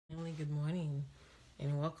good morning,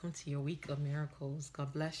 and welcome to your week of miracles.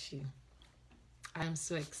 God bless you. I am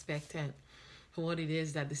so expectant for what it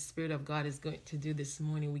is that the Spirit of God is going to do this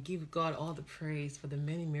morning. We give God all the praise for the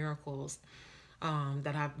many miracles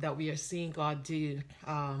that we are seeing God do.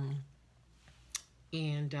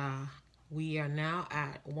 And we are now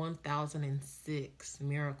at 1,006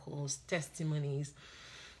 miracles, testimonies.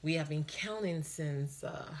 We have been counting since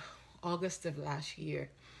August of last year.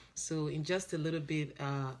 So in just a little bit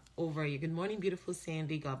over a year, good morning, beautiful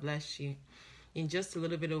Sandy, God bless you. In just a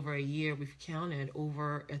little bit over a year, we've counted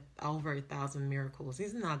over 1,000 miracles.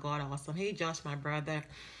 Isn't that God awesome? Hey, Josh, my brother.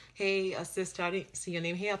 Hey, sister, I didn't see your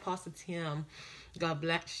name. Hey, Apostle Tim. God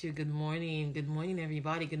bless you. Good morning. Good morning,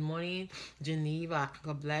 everybody. Good morning, Geneva.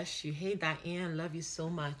 God bless you. Hey, Diane, love you so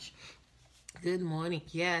much. Good morning.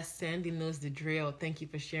 Yes, Sandy knows the drill. Thank you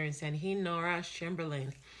for sharing, Sandy. Hey, Nora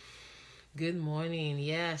Chamberlain. Good morning.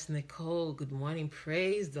 Yes, Nicole. Good morning.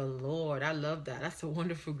 Praise the Lord. I love that. That's a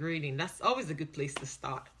wonderful greeting. That's always a good place to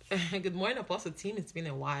start. Good morning, Apostle Team. It's been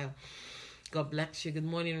a while. God bless you. Good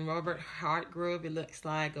morning, Robert Hartgrove. It looks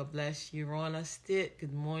like. God bless you, Ronna Stitt.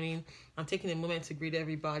 Good morning. I'm taking a moment to greet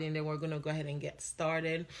everybody, and then we're going to go ahead and get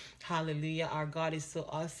started. Hallelujah. Our God is so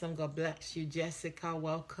awesome. God bless you, Jessica.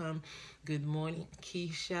 Welcome. Good morning,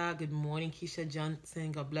 Keisha. Good morning, Keisha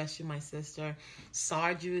Johnson. God bless you, my sister.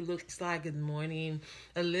 Sarju, looks like. Good morning.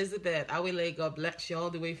 Elizabeth Awele, God bless you all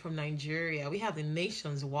the way from Nigeria. We have the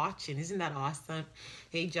nations watching. Isn't that awesome?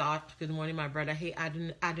 Hey, Josh. Good morning, my brother. Hey,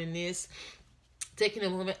 Adonis. Taking a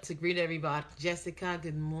moment to greet everybody. Jessica,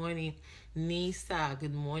 good morning. Nisa,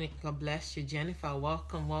 good morning. God bless you. Jennifer,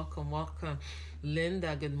 welcome, welcome, welcome.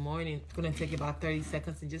 Linda, good morning. I'm going to take about 30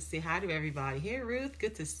 seconds and just say hi to everybody. Hey, Ruth,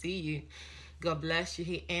 good to see you. God bless you.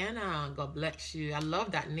 Hey, Anna, God bless you. I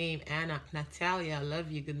love that name, Anna. Natalia, I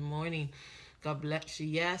love you. Good morning. God bless you.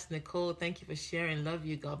 Yes, Nicole, thank you for sharing. Love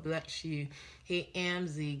you. God bless you. Hey,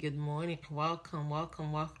 Amzy, good morning. Welcome,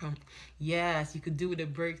 welcome, welcome. Yes, you could do with a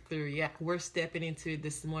breakthrough. Yeah, we're stepping into it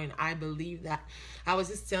this morning. I believe that. I was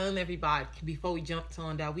just telling everybody before we jumped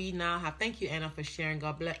on that we now have, thank you, Anna, for sharing.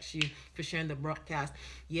 God bless you for sharing the broadcast.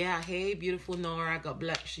 Yeah, hey, beautiful Nora. God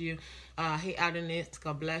bless you. Hey, Adonis.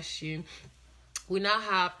 God bless you. We now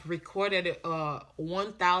have recorded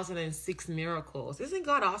 1,006 miracles. Isn't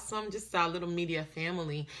God awesome? Just our little media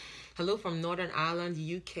family. Hello from Northern Ireland,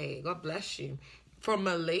 UK. God bless you. From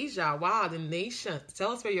Malaysia. Wow, the nation.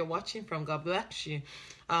 Tell us where you're watching from. God bless you.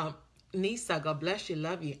 Nisa, God bless you.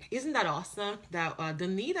 Love you. Isn't that awesome? That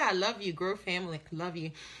Donita, I love you. Grow family. Love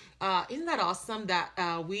you. Isn't that awesome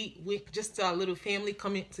that we just a little family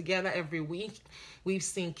coming together every week? We've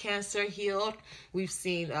seen cancer healed. We've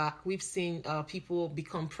seen people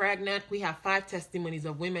become pregnant. We have 5 testimonies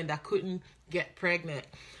of women that couldn't get pregnant,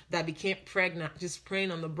 that became pregnant just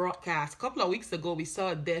praying on the broadcast. A couple of weeks ago, we saw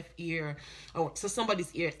a deaf ear, so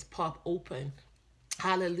somebody's ear pop open.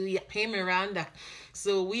 Hallelujah. Hey, Miranda.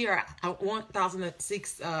 So we are at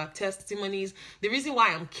 1,006 testimonies. The reason why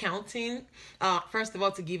I'm counting, first of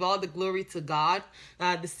all, to give all the glory to God.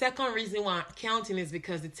 The second reason why I'm counting is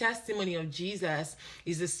because the testimony of Jesus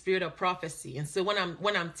is the spirit of prophecy. And so when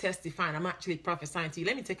I'm testifying, I'm actually prophesying to you.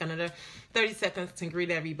 Let me take another 30 seconds to greet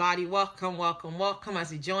everybody. Welcome, welcome, welcome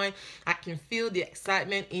as you join. I can feel the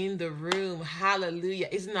excitement in the room. Hallelujah.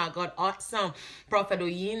 Isn't our God awesome? Prophet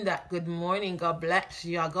Oyinda, good morning. God bless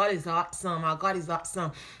you. Our God is awesome. Our God is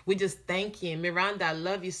awesome. We just thank Him. Miranda, I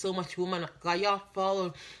love you so much, woman. God, y'all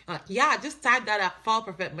follow. Just type that out. Follow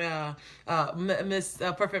Prophet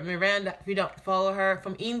Prophet Miranda. If you don't follow her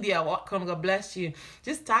from India, welcome. God bless you.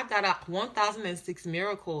 Just type that out. 1,006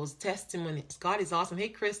 miracles, testimonies. God is awesome. Hey,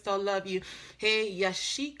 Crystal, love you. Hey,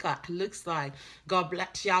 Yashika, looks like. God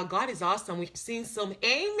bless y'all. God is awesome. We've seen some.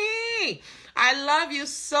 Amy, I love you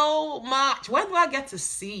so much. When do I get to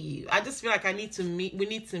see you? I just feel like I need to meet. We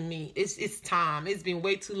need to meet. It's time. It's been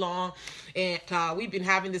way too long, and we've been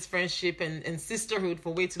having this friendship and sisterhood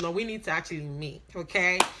for way too long. We need to actually meet,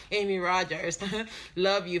 okay? Amy Rogers,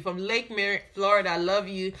 love you. From Lake Merritt, Florida, love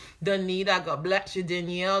you. Donita, God bless you.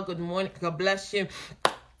 Danielle, good morning. God bless you.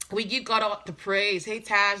 We give God all the praise. Hey,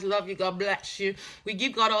 Taj, love you. God bless you. We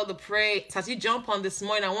give God all the praise. As you jump on this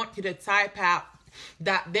morning, I want you to type out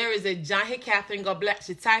that there is a giant, hey Catherine, God bless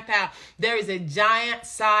you, type out, there is a giant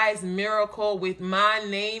size miracle with my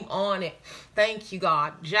name on it. Thank you,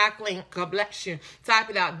 God. Jacqueline, God bless you. Type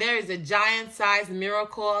it out. There is a giant size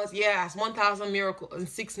miracle. Yes, 1,000 miracles and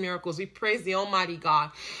 6 miracles. We praise the Almighty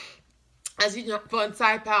God. As you jump on,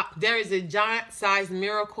 type out, there is a giant-sized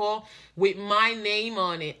miracle with my name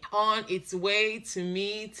on it, on its way to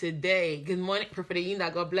me today. Good morning, Prophet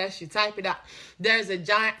Yinda. God bless you. Type it out. There's a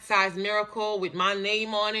giant-sized miracle with my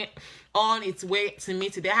name on it, on its way to me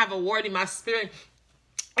today. I have a word in my spirit.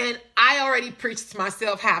 And I already preached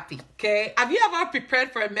myself happy, okay? Have you ever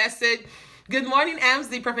prepared for a message? Good morning,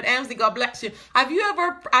 Amsley, Prophet Amsley, God bless you. Have you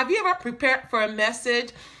ever prepared for a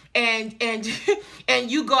message and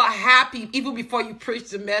you got happy even before you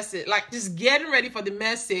preached the message? Like just getting ready for the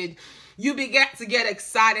message, you began to get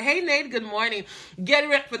excited. Hey, Nate, good morning. Getting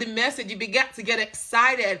ready for the message, you began to get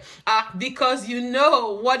excited because you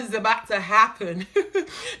know what is about to happen.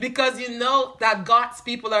 Because you know that God's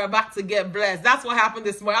people are about to get blessed. That's what happened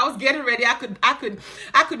this morning. I was getting ready. I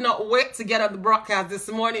could not wait to get on the broadcast this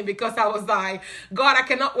morning because I was like, God, I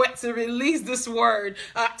cannot wait to release this word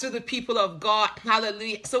to the people of God.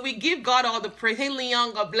 Hallelujah. So we give God all the praise. Hey,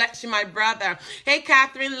 Leon, God bless you, my brother. Hey,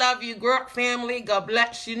 Catherine, love you. Grow Up family, God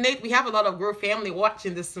bless you. Nate, we have a lot of Grow family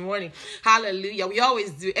watching this morning. Hallelujah. We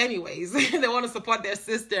always do anyways. They want to support their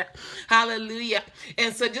sister. Hallelujah.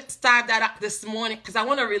 And so just start that up this morning because I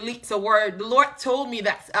want to release a word. The Lord told me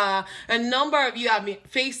that a number of you have been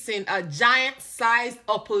facing a giant-sized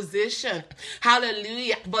opposition.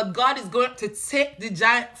 Hallelujah. But God is going to take the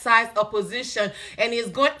giant-sized opposition and He's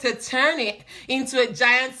going to turn it into a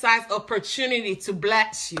giant-sized opportunity to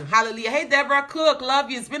bless you. Hallelujah. Hey, Deborah Cook,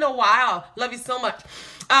 love you. It's been a while. Love you so much.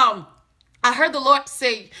 I heard the Lord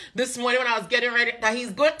say this morning when I was getting ready that He's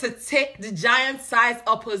going to take the giant-sized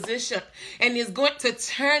opposition and He's going to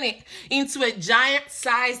turn it into a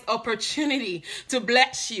giant-sized opportunity to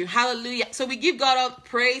bless you. Hallelujah. So we give God all the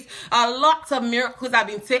praise. Lots of miracles have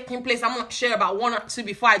been taking place. I'm going to share about one or two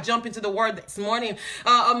before I jump into the word this morning.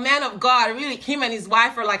 A man of God, really, him and his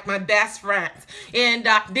wife are like my best friends. And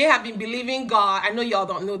they have been believing God. I know y'all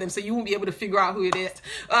don't know them, so you won't be able to figure out who it is.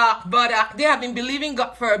 But they have been believing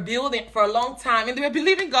God for a building for a long time, and they were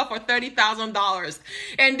believing God for $30,000.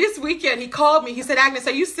 And this weekend he called me. He said, Agnes,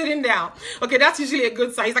 are you sitting down? Okay, that's usually a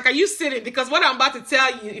good sign. He's like, are you sitting? Because what I'm about to tell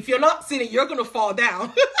you, if you're not sitting, you're going to fall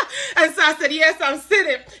down. And so I said, yes, I'm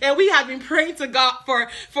sitting. And we have been praying to God for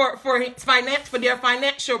their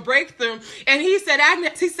financial breakthrough. And he said,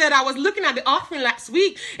 Agnes, he said, I was looking at the offering last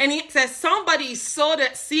week, and he said somebody sowed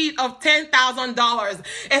a seed of $10,000.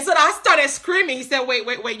 And so I started screaming. He said,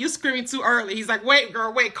 wait, you're screaming too early. He's like, wait,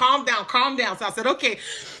 girl, wait, calm down. So I said, okay.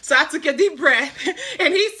 So I took a deep breath,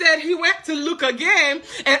 and he said he went to look again,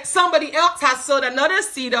 and somebody else has sold another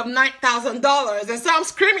seed of $9,000. And so I'm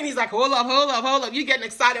screaming. He's like, hold up. You're getting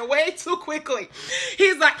excited way too quickly.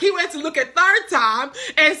 He's like, he went to look a third time,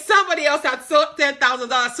 and somebody else had sold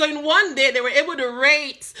 $10,000. So in one day, they were able to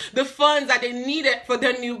raise the funds that they needed for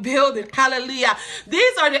their new building. Hallelujah.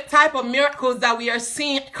 These are the type of miracles that we are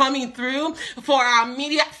seeing coming through for our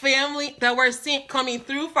immediate family, that we're seeing coming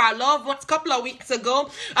through for our loved ones. A couple of weeks ago,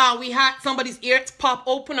 we had somebody's ears pop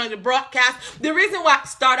open on the broadcast. The reason why I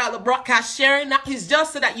started out the broadcast sharing that is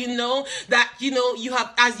just so that you know that, you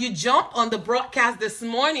have, as you jump on the broadcast this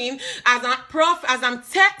morning, as I'm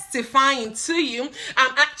testifying to you,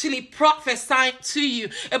 I'm actually prophesying to you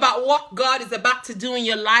about what God is about to do in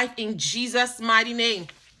your life in Jesus' mighty name.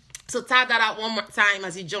 So type that out one more time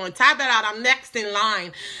as you join. Type that out. I'm next in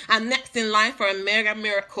line. I'm next in line for a mega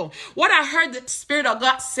miracle. What I heard the Spirit of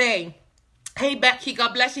God say. Hey, Becky,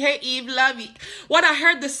 God bless you. Hey, Eve, love you. What I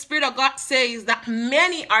heard the Spirit of God say is that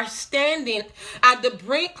many are standing at the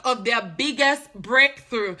brink of their biggest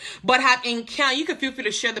breakthrough, but have encountered. You can feel free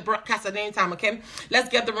to share the broadcast at any time, okay? Let's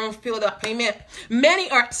get the room filled up. Amen.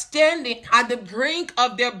 Many are standing at the brink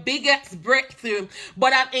of their biggest breakthrough,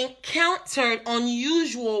 but have encountered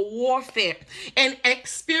unusual warfare and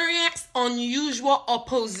experienced unusual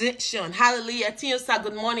opposition. Hallelujah. Tiosa,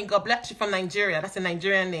 good morning. God bless you from Nigeria. That's a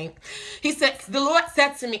Nigerian name. He said, the Lord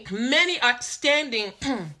said to me, many are standing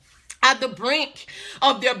at the brink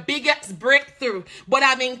of their biggest breakthrough, but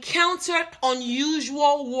I've encountered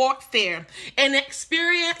unusual warfare and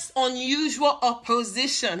experienced unusual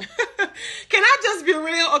opposition. Can I just be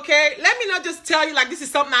real, okay? Let me not just tell you like this is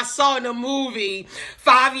something I saw in a movie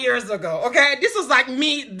 5 years ago, okay? This was like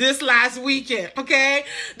me this last weekend, okay?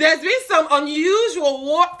 There's been some unusual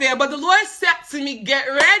warfare, but the Lord said to me, get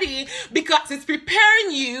ready, because it's preparing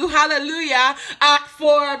you, hallelujah,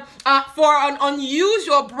 for an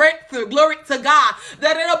unusual breakthrough. Glory to God.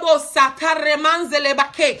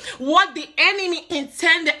 What the enemy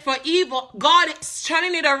intended for evil, God is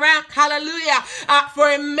turning it around, hallelujah, for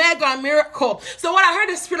a mega miracle. So what I heard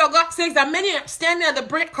the Spirit of God say is that many are standing at the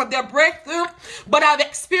brink of their breakthrough, but have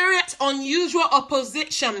experienced unusual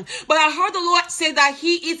opposition. But I heard the Lord say that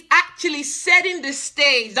He is actually setting the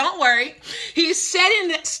stage. Don't worry. He's setting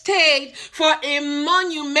the stage for a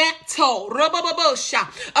monumental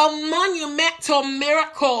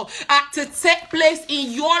miracle to take place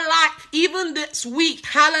in your life even this week.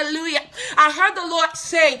 Hallelujah. I heard the Lord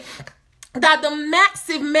say that the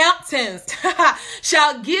massive mountains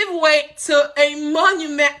shall give way to a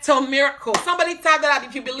monumental miracle. Somebody type that out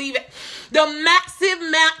if you believe it. The massive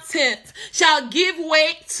mountains shall give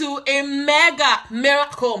way to a mega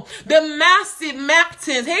miracle. The massive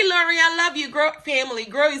mountains. Hey, Lori, I love you. Grow family.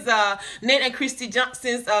 Grow is Nate and Christy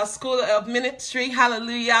Johnson's School of Ministry.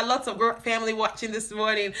 Hallelujah. Lots of Grow family watching this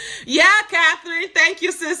morning. Yeah, Catherine. Thank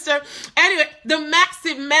you, sister. Anyway, the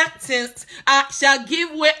massive mountains shall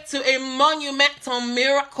give way to a monumental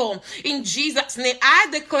miracle. In Jesus' name, I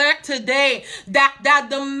declare today that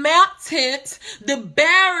the mountains, the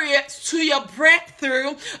barriers to your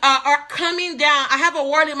breakthrough are coming down. I have a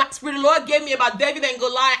word in my spirit the Lord gave me about David and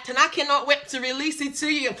Goliath, and I cannot wait to release it to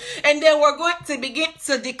you. And then we're going to begin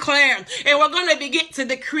to declare, and we're going to begin to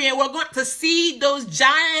decree, and we're going to see those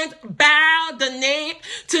giants bow the knee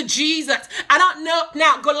to Jesus. I don't know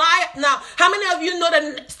now, Goliath. Now, how many of you know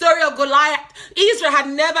the story of Goliath? Israel had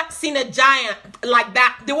never seen a giant like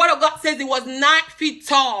that. The word of God says it was 9 feet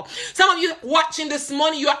tall. Some of you watching this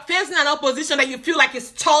morning, you are facing an opposition that you feel like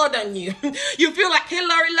is taller than you. You feel like, hey,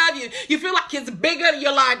 Lori, love you. You feel like it's bigger.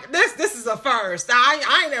 You're like, this is a first.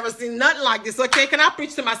 I ain't never seen nothing like this. Okay, can I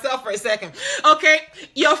preach to myself for a second? Okay,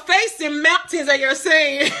 you're facing mountains and you're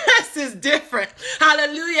saying, this is different.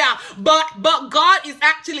 Hallelujah. But God is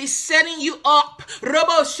actually setting you up,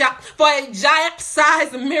 Robosha, for a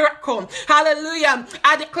giant-sized miracle. Hallelujah.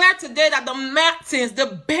 I declare today that the mountains,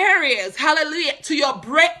 the barriers, hallelujah, to your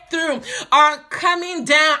breakthrough are coming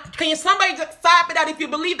down. Can you somebody just type it out if you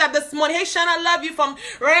believe that this morning? Hey, Sean, I love you from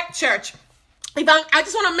Red Church. I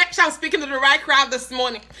just want to make sure I'm speaking to the right crowd this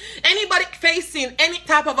morning. Anybody facing any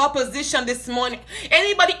type of opposition this morning,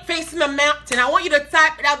 anybody facing a mountain, I want you to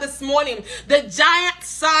type it out this morning. The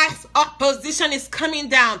giant-sized opposition is coming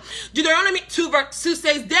down. Deuteronomy 2 verse 2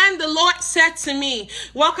 says, then the Lord said to me,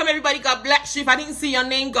 welcome everybody, God bless you. If I didn't see your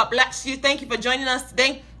name, God bless you. Thank you for joining us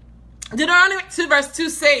today. Deuteronomy 2 verse 2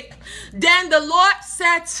 says, then the Lord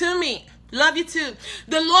said to me, love you too.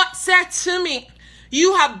 The Lord said to me,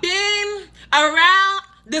 you have been around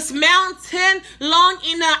this mountain long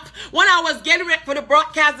enough. When I was getting ready for the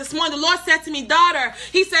broadcast this morning, the Lord said to me, daughter,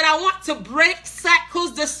 he said, I want to break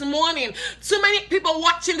cycles this morning. Too many people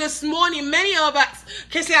watching this morning, many of us,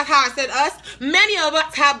 can see how I said us, many of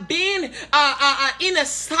us have been in a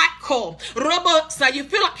cycle. Robots, you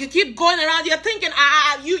feel like you keep going around, you're thinking,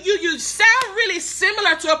 you sound really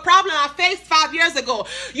similar to a problem I faced 5 years ago.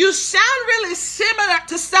 You sound really similar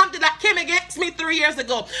to something that came against me 3 years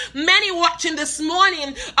ago. Many watching this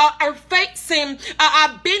morning are facing,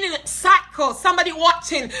 I've been in a cycle. Somebody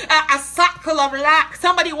watching a cycle of lack.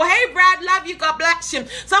 Somebody, well, hey, Brad, love you, God bless you.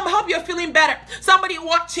 Somebody, hope you're feeling better. Somebody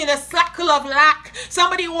watching a cycle of lack.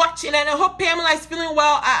 Somebody watching, and I hope Pamela is feeling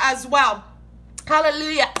well as well.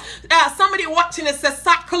 Hallelujah. Somebody watching is a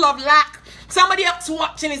cycle of lack. Somebody else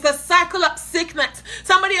watching is a cycle of sickness.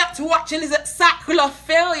 Somebody else watching is a cycle of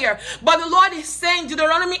failure. But the Lord is saying,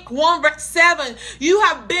 Deuteronomy 1 verse 7, you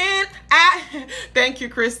have been at... Thank you,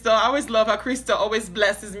 Crystal. I always love how Crystal always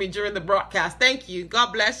blesses me during the broadcast. Thank you.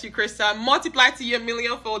 God bless you, Crystal. I multiply to you a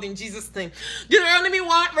millionfold in Jesus' name. Deuteronomy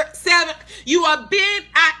 1 verse 7, you have been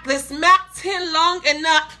at this mountain long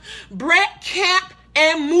enough. Break camp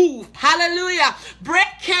and move. Hallelujah. Break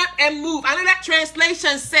camp and move. I know that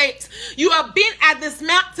translation says, you have been at this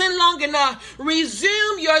mountain long enough.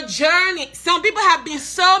 Resume your journey. Some people have been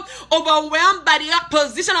so overwhelmed by the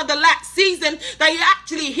opposition of the last season that you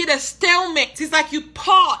actually hit a stalemate. It's like you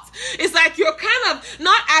pause. It's like you're kind of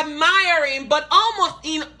not admiring, but almost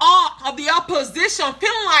in awe of the opposition,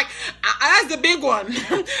 feeling like, that's the big one. I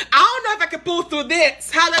don't know if I can pull through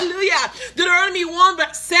this. Hallelujah. Deuteronomy 1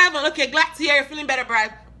 verse 7. Okay, glad to hear you're feeling better,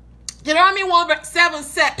 Brad. Deuteronomy 1 verse 7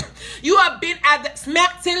 said, you have been at this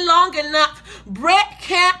mountain long enough. Break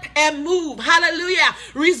camp and move. Hallelujah.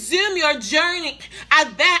 Resume your journey.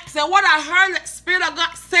 Advance. And what I heard the Spirit of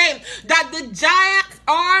God saying, that the giants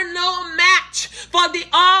are no match for the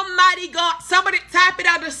Almighty God. Somebody type it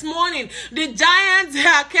out this morning. The giants,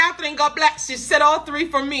 Catherine, God bless you. She said all three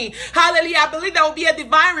for me. Hallelujah. I believe there will be a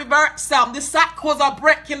divine reversal. The cycles are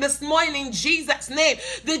breaking this morning in Jesus' name.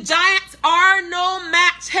 The giants are no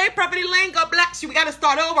match. Hey, Prophet Elaine, God bless you. We got to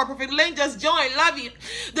start over. Prophet Elaine just joined. Love you.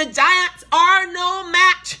 The giants are no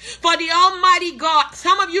match for the Almighty God.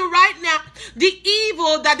 Some of you right now, the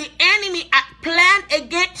evil that the enemy had planned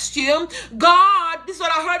against you, God, this is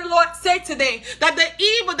what I heard the Lord say today, that the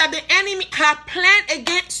evil that the enemy had planned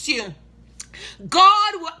against you,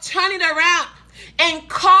 God will turn it around and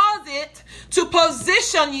cause it to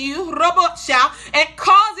position you, and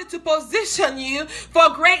cause it to position you for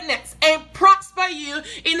greatness and prosper you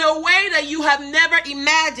in a way that you have never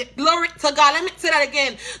imagined. Glory to God. Let me say that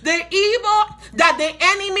again. The evil that the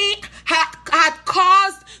enemy had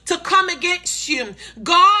caused to come against you,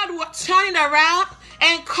 God will turn it around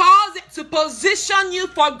and cause it to position you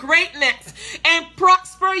for greatness and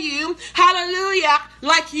prosper you, hallelujah,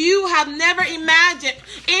 like you have never imagined,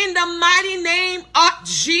 in the mighty name of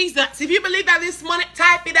Jesus. If you believe that this morning,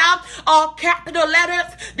 type it out, all capital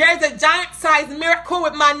letters. There's a giant-sized miracle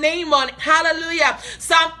with my name on it, hallelujah.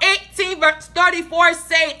 Psalm 18 verse 34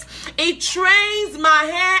 says, it trains my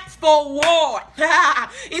hands for war.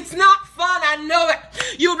 It's not fun, I know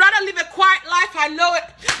it. You'd rather live a quiet life, I know it.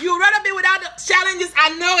 You'd rather be without the challenges,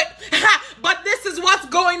 I know it. But this is what's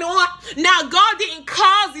going on. Now, God didn't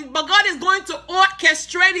cause it, but God is going to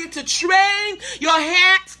orchestrate it to train your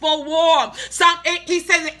hands for war. Psalm 8, he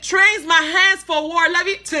says, it trains my hands for war. Love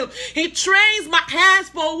it too. He trains my hands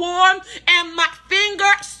for war and my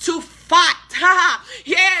fingers to fight.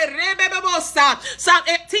 Psalm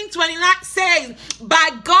 18:29 says, by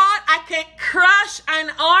God I can crush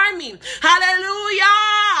an army. Hallelujah.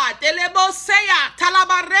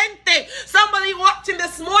 Somebody watching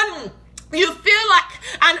this morning, you feel like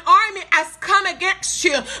an army has come against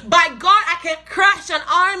you. By God, I can crush an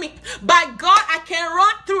army. By God, I can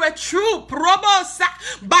run through a troop.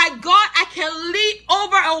 By God, I can leap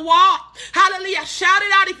over a wall. Hallelujah. Shout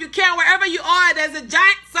it out if you can, wherever you are. There's a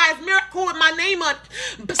giant-sized miracle with my name on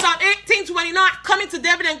it. Psalm 18:29, coming to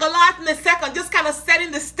David and Goliath in a second, just kind of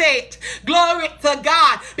setting the stage. Glory to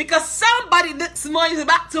God. Because somebody this morning is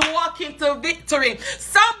about to walk into victory.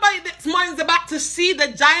 Somebody this morning is about to see the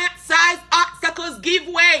giant-sized obstacles give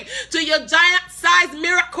way to your giant-sized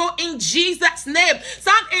miracle in Jesus' name.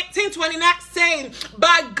 Psalm 18:29 saying,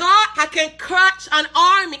 by God I can crush an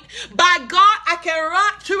army. By God I can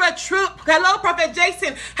run through a troop. Hello, Prophet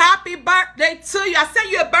Jason. Happy birthday to you. I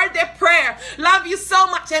sent you a birthday prayer. Love you so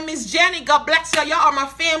much. And Miss Jenny, God bless you. Y'all are my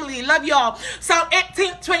family. Love y'all. Psalm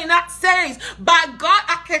 18:29 says, by God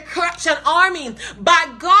I can crush an army. By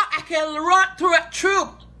God I can run through a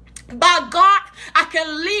troop. By God, I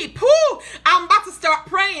can leap. I'm about to start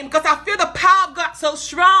praying because I feel the power of God so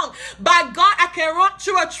strong. By God, I can run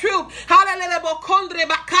through a troop. By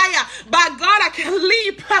God, I can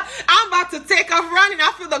leap. I'm about to take off running.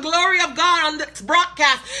 I feel the glory of God on this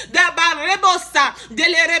broadcast. By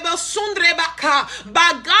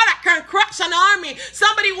God, I can crush an army.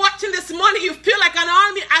 Somebody watching this morning, you feel like an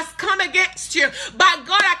army has come against you. By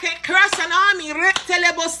God, I can crush an army.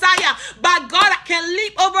 By God, I can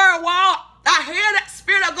leap over a wall. I hear that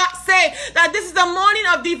Spirit of God say that this is the morning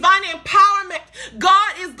of divine empowerment.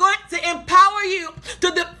 God is going to empower you to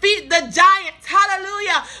defeat the giants.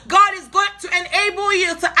 Hallelujah. God is going to enable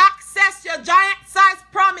you to access your giant-sized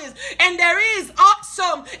promise. And there is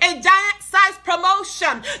also a giant-sized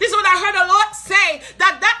promotion. This is what I heard the Lord say,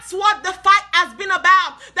 that that's what the fight has been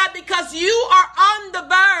about. That because you are on the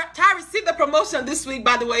verge. I received the promotion this week,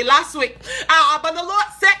 by the way, last week. But the Lord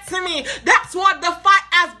said to me, that's what the fight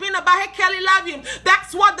has been about. Hey, Kelly, love you.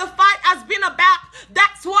 That's what the fight has been about.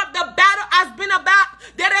 That's what the battle has been about.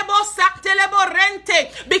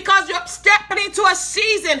 Because you're stepping into a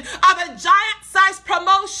season of a giant-sized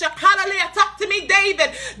promotion. Hallelujah. Talk to me,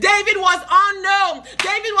 David. David was unknown.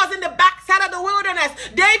 David was in the backside of the wilderness.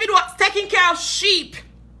 David was taking care of sheep.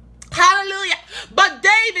 Hallelujah. But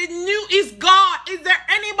David knew his God. Is there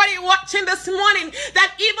anybody watching this morning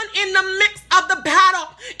that even in the midst of the battle,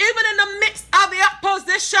 even in the midst of the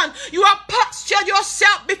opposition, you have postured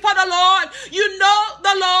yourself before the Lord? You know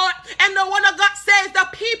the Lord. And the word of God says the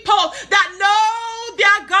people that know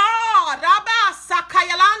their God,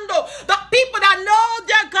 the people that know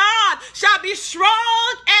their God shall be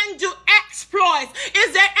strong and do exploits.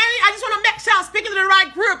 Is there any, I just want to make sure I'm speaking to the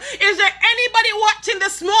right group. Is there anybody watching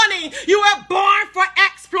this morning? You were born for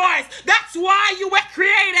exploits. That's why you were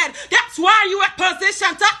created. That's why you were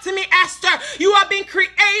positioned. Talk to me, Esther. You have been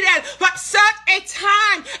created for such a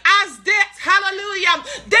time as this. Hallelujah.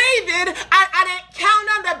 David had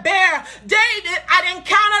encountered the bear. David had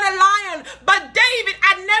encountered a lion. But David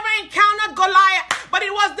had never encountered Goliath. But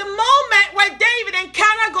it was the moment where David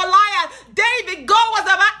encountered Goliath. David, God was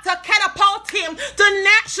about to catapult him to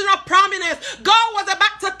national prominence. God was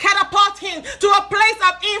about to catapult him to a place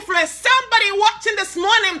of influence. Somebody watching this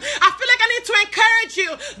morning, I feel like I need to encourage you.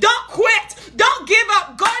 Don't quit. Don't give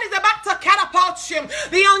up. God is about to catapult you.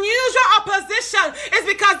 The unusual opposition is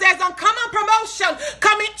because there's uncommon promotion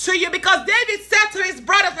coming to you. Because David said to his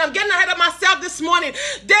brothers, and I'm getting ahead of myself this morning,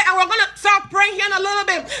 and we're going to start praying here in a little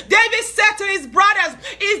bit. David said to his brothers,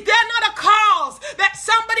 is there not a cause that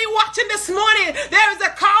somebody watching this morning, there is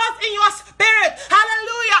a cause in your spirit.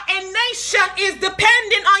 Hallelujah. A nation is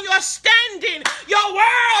depending on your standing. Your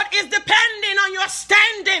world is depending on your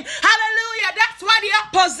standing. Hallelujah. That's why the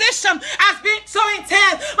opposition has been so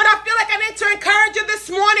intense. But I feel like I need to encourage you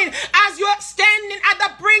this morning as you're standing at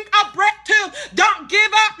the brink of breakthrough. Don't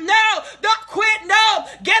give up. No. Don't quit. No.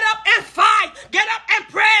 Get up and fight. Get up and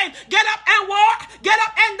pray. Get up and walk. Get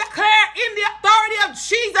up and declare in the authority of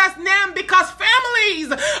Jesus' name, because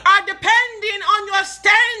families are depending on your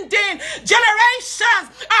standing. Generations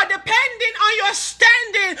are depending on your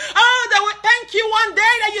standing. Oh, they will thank you one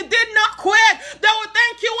day that you did not quit. They will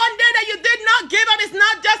thank you one day that you did not give up. It's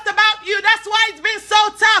not just about you. That's why it's been so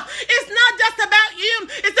tough. It's not just about you.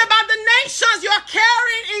 It's about the nations you're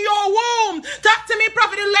carrying in your womb. Talk to me,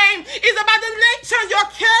 Prophet Elaine. It's about the nations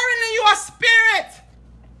you're carrying in your spirit.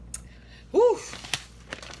 Whew.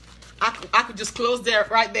 I could just close there,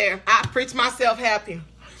 right there. I preach myself happy.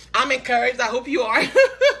 I'm encouraged. I hope you are.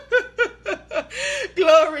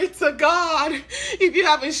 Glory to God. If you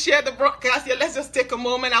haven't shared the broadcast yet, let's just take a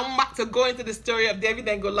moment. I'm about to go into the story of David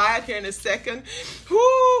and Goliath here in a second.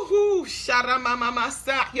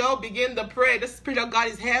 Y'all begin to pray. The Spirit of God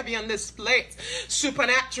is heavy on this place.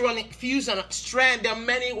 Supernatural infusion of strength. There are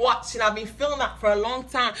many watching. I've been feeling that for a long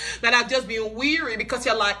time, that I've just been weary, because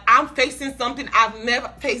you're like, I'm facing something I've never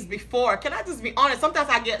faced before. Can I just be honest? Sometimes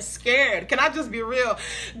I get scared. Can I just be real?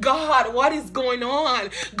 God, what is going on?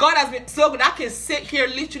 God has been so good. I can sit here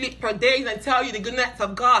literally for days and tell you the goodness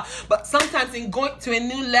of God. But sometimes in going to a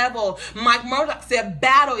new level, Mike Murdoch said,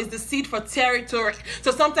 battle is the seed for territory.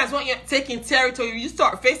 So sometimes when you're taking territory, you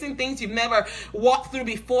start facing things you've never walked through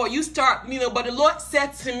before. You start, but the Lord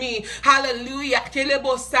said to me, hallelujah,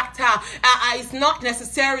 it's not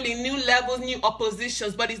necessarily new levels, new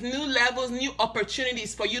oppositions, but it's new levels, new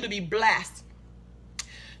opportunities for you to be blessed.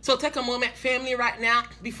 So take a moment, family, right now,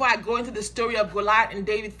 before I go into the story of Goliath and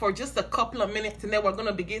David for just a couple of minutes, and then we're going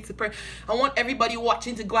to begin to pray. I want everybody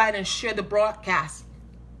watching to go ahead and share the broadcast.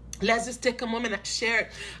 Let's just take a moment and share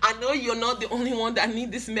it. I know you're not the only one that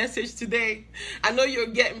need this message today. I know you're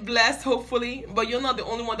getting blessed, hopefully, but you're not the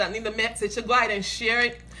only one that need the message. So go ahead and share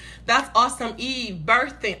it. That's awesome. Eve,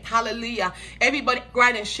 birthing, hallelujah. Everybody go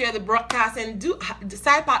ahead and share the broadcast, and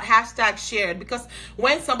type out hashtag shared, because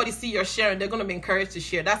when somebody see you're sharing, they're going to be encouraged to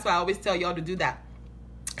share. That's why I always tell y'all to do that.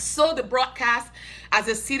 So the broadcast as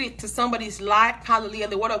a seed to somebody's life, hallelujah.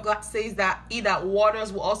 The word of God says that he that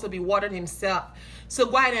waters will also be watered himself. So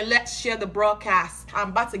go ahead and let's share the broadcast. I'm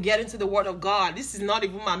about to get into the word of God. This is not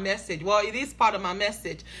even my message. Well, it is part of my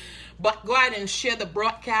message, but go ahead and share the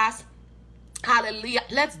broadcast. Hallelujah.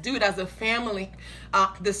 Let's do it as a family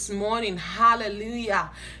this morning.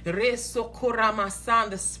 Hallelujah. The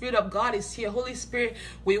Spirit of God is here. Holy Spirit,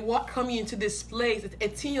 we welcome you into this place.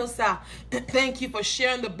 Thank you for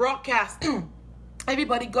sharing the broadcast.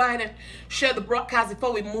 Everybody go ahead and share the broadcast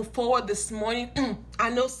before we move forward this morning.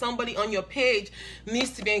 I know somebody on your page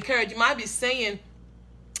needs to be encouraged. You might be saying,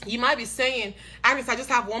 Agnes, I just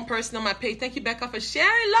have one person on my page. Thank you, Becca, for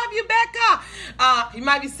sharing. Love you, Becca. You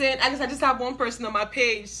might be saying, Agnes, I just have one person on my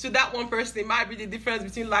page. So that one person, it might be the difference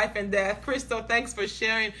between life and death. Crystal, thanks for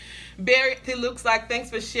sharing. Barry, it looks like,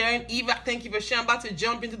 thanks for sharing. Eva, thank you for sharing. I'm about to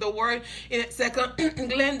jump into the word in a second.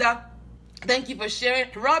 Glenda, thank you for sharing.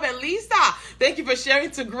 Rob and Lisa, thank you for sharing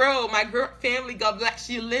to grow. My family, God bless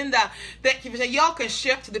you. Linda, thank you for sharing. Y'all can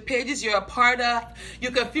share to the pages you're a part of. You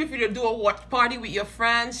can feel free to do a watch party with your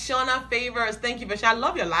friends. Shauna Favors, thank you for sharing. I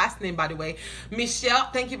love your last name, by the way. Michelle,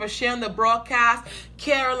 thank you for sharing the broadcast.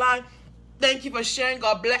 Caroline, thank you for sharing.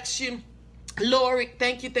 God bless you. Lori,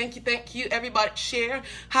 thank you. Everybody share.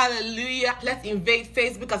 Hallelujah. Let's invade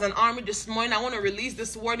Facebook as an army this morning. I want to release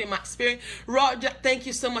this word in my spirit. Roger, thank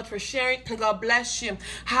you so much for sharing. God bless you.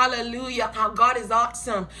 Hallelujah. Our God is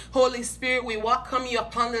awesome. Holy Spirit, we welcome you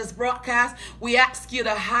upon this broadcast. We ask you to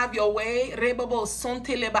have your way.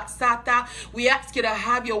 We ask you to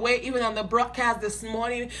have your way even on the broadcast this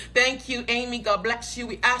morning. Thank you, Amy. God bless you.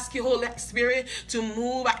 We ask you, Holy Spirit, to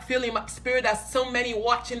move. I feel in my spirit that so many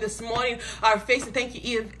watching this morning are facing. Thank you,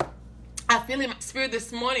 Eve. I feel in my spirit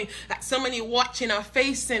this morning that so many watching are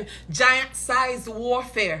facing giant-sized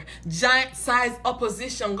warfare, giant-sized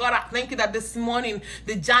opposition. God, I thank you that this morning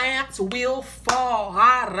the giants will fall.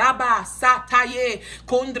 Rabba sataye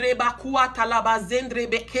kondreba kuatalaba zendre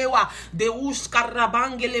bekewa de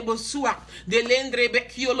uskarabangele bosua de lendre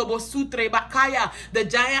bekiolo bosutre bakaya. The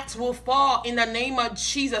giants will fall in the name of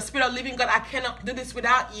Jesus. Spirit of living God, I cannot do this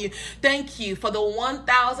without you. Thank you for the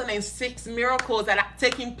 1,006 miracles that are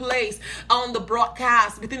taking place on the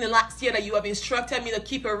broadcast within the last year that you have instructed me to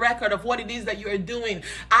keep a record of what it is that you are doing.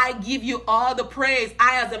 I give you all the praise.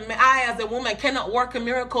 I as a woman cannot work a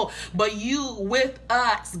miracle, but you with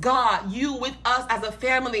us, God, you with us as a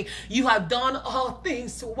family, you have done all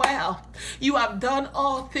things well. You have done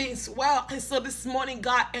all things well. And so this morning,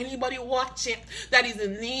 God, anybody watching that is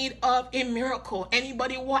in need of a miracle,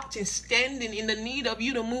 anybody watching standing in the need of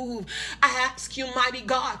you to move, I ask you, mighty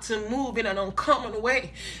God, to move in an uncommon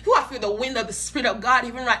way. Who I feel the wind of the Spirit of God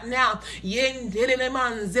even right now. I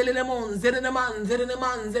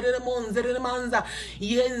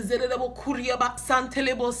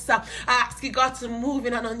ask you, God, to move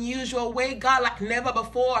in an unusual way, God, like never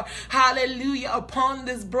before. Hallelujah. Upon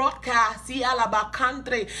this broadcast. And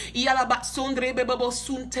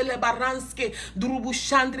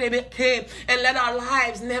let our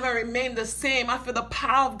lives never remain the same. I feel the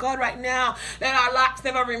power of God right now. Let our lives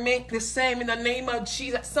never remain the same in the name of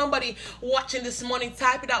Jesus. Somebody watching this morning,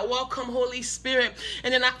 type it out. Welcome, Holy Spirit.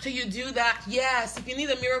 And then after you do that, yes, if you need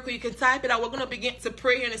a miracle, you can type it out. We're going to begin to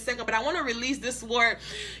pray here in a second, but I want to release this word.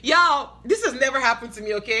 Y'all, this has never happened to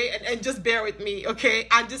me, okay? And just bear with me, okay?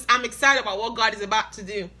 I'm excited about what God is about to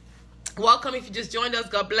do. Welcome if you just joined us.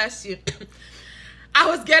 God bless you. I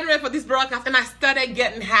was getting ready for this broadcast and I started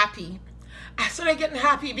getting happy. I started getting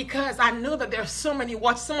happy because I know that there are so many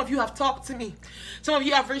watch. Some of you have talked to me. Some of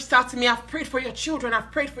you have reached out to me. I've prayed for your children.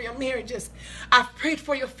 I've prayed for your marriages. I've prayed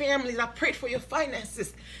for your families. I've prayed for your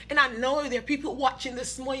finances. And I know there are people watching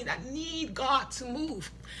this morning that need God to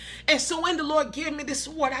move. And so when the Lord gave me this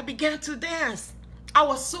word, I began to dance. I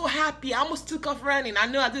was so happy. I almost took off running. I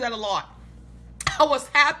know I do that a lot. I was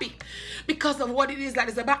happy because of what it is that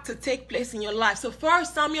is about to take place in your life. So 1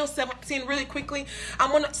 Samuel 17, really quickly,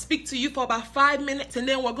 I'm going to speak to you for about 5 minutes, and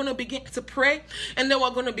then we're going to begin to pray, and then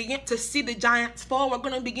we're going to begin to see the giants fall. We're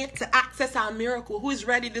going to begin to access our miracle. Who is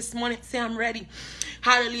ready this morning? Say, I'm ready.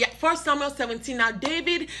 Hallelujah. 1 Samuel 17. Now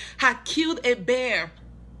David had killed a bear,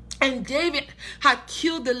 and David had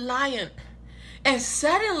killed the lion, and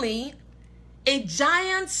suddenly a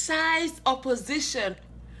giant-sized opposition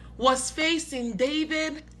was facing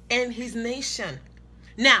David and his nation.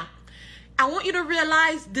 Now, I want you to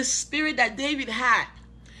realize the spirit that David had.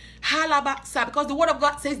 Because the word of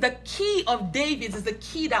God says the key of David is the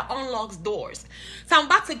key that unlocks doors. So I'm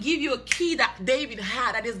about to give you a key that David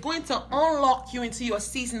had that is going to unlock you into your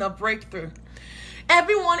season of breakthrough.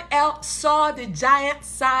 Everyone else saw the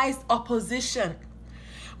giant-sized opposition.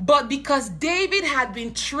 But because David had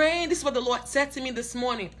been trained, this is what the Lord said to me this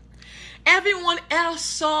morning. Everyone else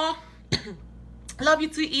saw, love you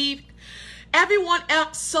too, Eve. Everyone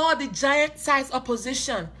else saw the giant-sized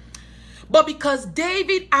opposition. But because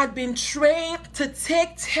David had been trained to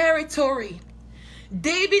take territory,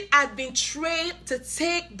 David had been trained to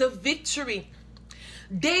take the victory,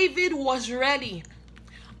 David was ready.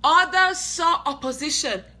 Others saw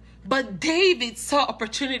opposition, but David saw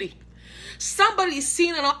opportunity. Somebody is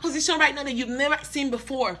seeing an opposition right now that you've never seen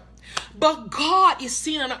before. But God is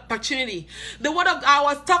seeing an opportunity. The word of I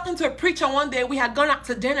was talking to a preacher one day. We had gone out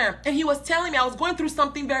to dinner, and he was telling me I was going through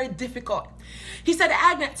something very difficult. He said,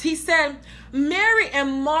 Agnes, he said, Mary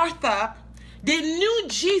and Martha, they knew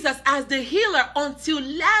Jesus as the healer until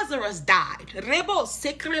Lazarus died. Rebo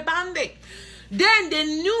sekrebande. Then they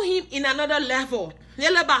knew him in another level. They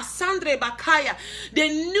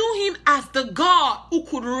knew him as the God who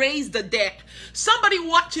could raise the dead. Somebody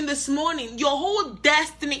watching this morning, your whole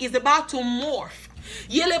destiny is about to morph.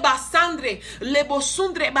 You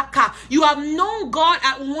have known God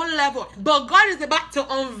at one level, but God is about to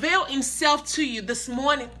unveil himself to you this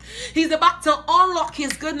morning. He's about to unlock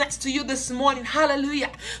his goodness to you this morning.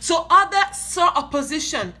 Hallelujah. So others saw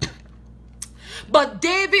opposition, but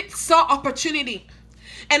David saw opportunity.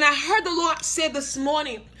 And I heard the Lord say this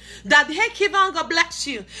morning that, hey, Kevin, God bless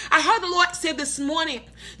you. I heard the Lord say this morning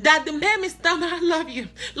that the man, Mr. I love you.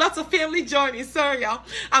 Lots of family joining. Sorry, y'all.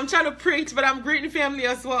 I'm trying to preach, but I'm greeting family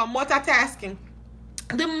as well. I'm multitasking.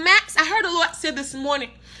 I heard the Lord say this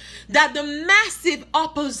morning that the massive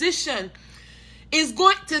opposition is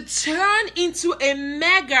going to turn into a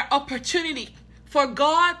mega opportunity for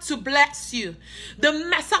God to bless you.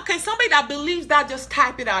 Can somebody that believes that just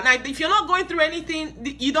type it out? Now, if you're not going through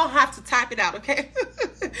anything, you don't have to type it out, okay?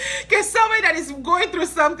 Can somebody that is going through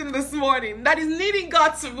something this morning, that is needing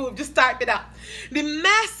God to move, just type it out. The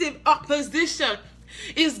massive opposition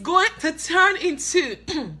is going to turn into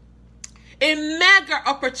a mega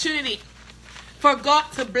opportunity for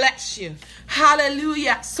God to bless you.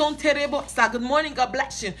 Hallelujah. Good morning. God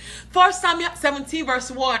bless you. 1 Samuel 17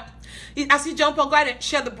 verse 1. As you jump on, go ahead and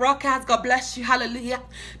share the broadcast. God bless you. Hallelujah.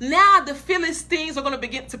 Now the Philistines are going to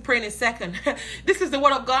begin to pray in a second. This is the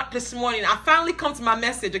word of God this morning. I finally come to my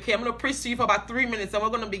message. Okay, I'm going to preach to you for about 3 minutes and we're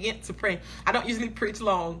going to begin to pray. I don't usually preach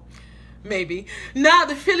long. Maybe. Now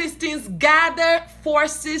the Philistines gathered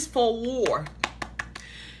forces for war.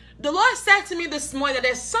 The Lord said to me this morning that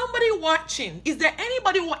there's somebody watching. Is there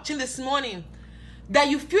anybody watching this morning that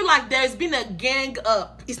you feel like there's been a gang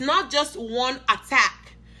up? It's not just one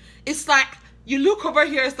attack. It's like you look over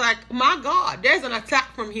here, it's like, my God, there's an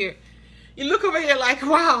attack from here. You look over here like,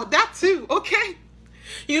 wow, that too, okay.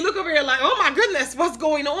 You look over here like, oh my goodness, what's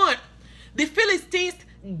going on? The Philistines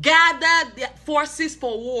gathered their forces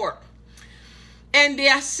for war. And they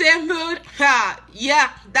assembled,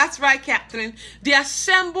 yeah, that's right, Catherine. They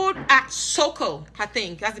assembled at Soko, I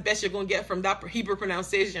think. That's the best you're going to get from that Hebrew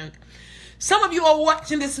pronunciation. Some of you are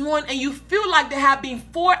watching this morning and you feel like there have been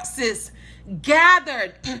forces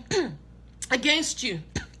gathered against you.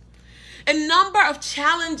 A number of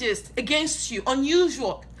challenges against you,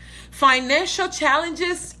 unusual. Financial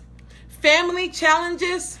challenges, family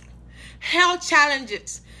challenges, health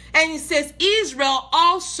challenges. And it says Israel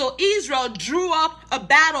drew up a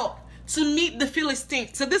battle to meet the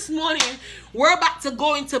Philistines. So this morning, we're about to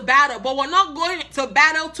go into battle, but we're not going to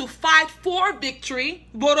battle to fight for victory.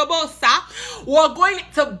 We're going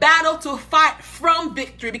to battle to fight from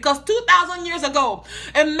victory, because 2,000 years ago,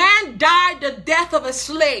 a man died the death of a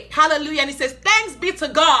slave. Hallelujah. And he says, thanks be to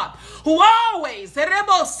God, who always,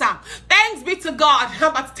 thanks be to God.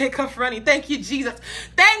 I'm about to take off running. Thank you, Jesus.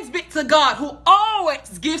 Thanks be to God, who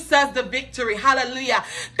always gives us the victory. Hallelujah.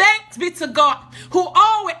 Thanks be to God, who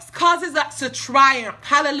always causes us to triumph.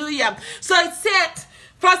 Hallelujah. So it says,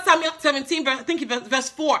 1 Samuel 17, I think verse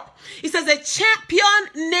 4. It says, a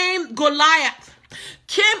champion named Goliath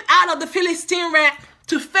came out of the Philistine rank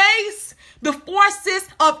to face the forces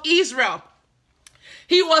of Israel.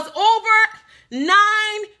 He was over 9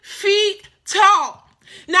 feet tall.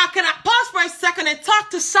 Now, can I pause for a second and talk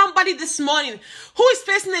to somebody this morning who is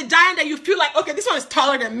facing a giant that you feel like, okay, this one is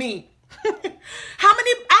taller than me? How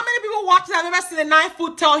many people watching have ever seen a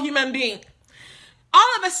 9-foot tall human being? All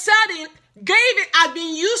of a sudden, David had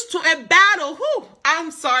been used to a battle. Whew, I'm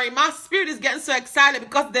sorry, my spirit is getting so excited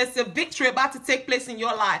because there's a victory about to take place in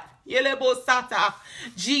your life.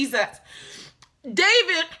 Jesus.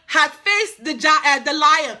 David had faced the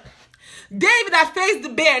lion. David had faced the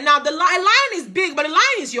bear. Now, the lion is big, but the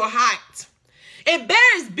lion is your height. A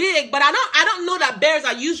bear is big, but I don't know that bears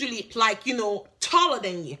are usually like, taller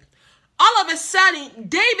than you. All of a sudden,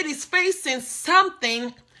 David is facing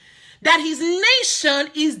something that his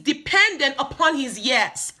nation is dependent upon his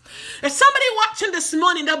yes. If somebody watching this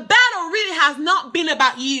morning, the battle really has not been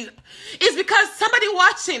about you. It's because somebody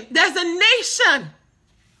watching, there's a nation,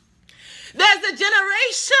 there's a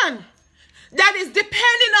generation that is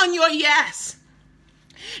depending on your yes.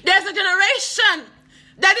 There's a generation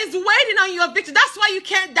that is waiting on your victory. That's why you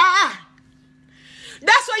can't die.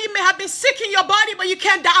 That's why you may have been sick in your body, but you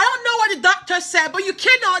can't die. I don't know what the doctor said, but you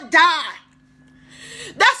cannot die.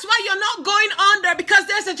 That's why you're not going under, because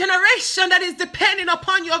there's a generation that is depending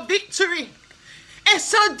upon your victory. And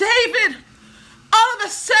so David, all of a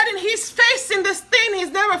sudden, he's facing this thing he's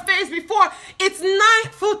never faced before. It's 9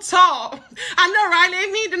 foot tall. I know, right?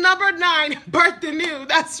 They need the number 9, birth the new.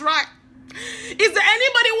 That's right. Is there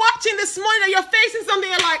anybody watching this morning that you're facing something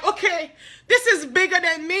you're like, okay, this is bigger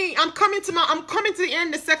than me. I'm coming to the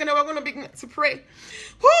end in a second and we're going to begin to pray.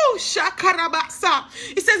 Whoo, shakarabasa.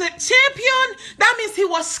 It says a champion, that means he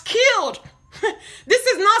was skilled. This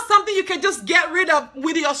is not something you can just get rid of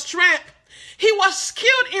with your strength. He was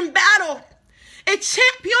skilled in battle. A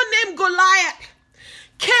champion named Goliath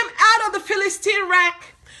came out of the Philistine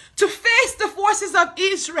rank to face the forces of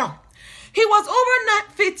Israel. He was over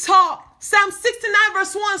 9 feet tall. Psalm 69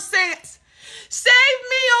 verse 1 says, save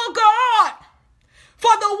me, O God,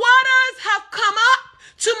 for the waters have come up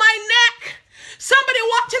to my neck. Somebody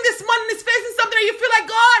watching this morning is facing something that you feel like,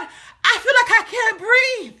 God, I feel like I can't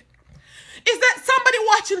breathe. Is that somebody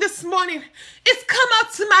watching this morning? It's come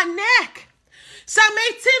up to my neck. Psalm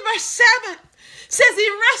 18 verse 7 says, he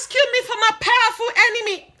rescued me from a powerful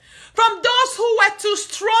enemy, from those who were too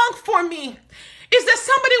strong for me. Is there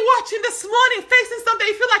somebody watching this morning facing something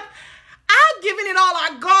you feel like, I've given it all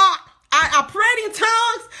I got. I prayed in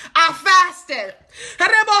tongues. I fasted.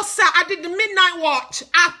 I did the midnight watch.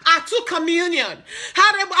 I took communion.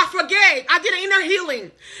 I forgave. I did an inner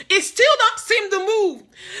healing. It still don't seem to move.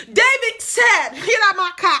 David said,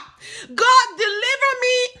 God, deliver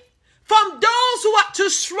me from those who are too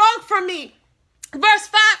strong for me. Verse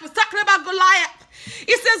 5 was talking about Goliath.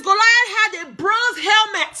 It says Goliath had a bronze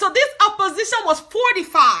helmet. So this opposition was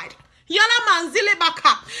fortified.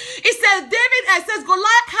 It says it says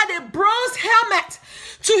Goliath had a bronze helmet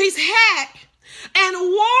to his head and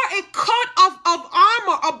wore a coat of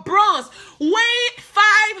armor of bronze weighing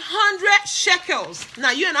 500 shekels.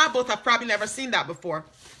 Now, you and I both have probably never seen that before.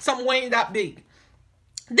 Something weighing that big.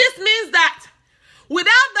 This means that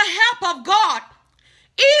without the help of God,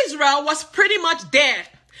 Israel was pretty much dead.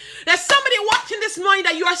 There's somebody watching this morning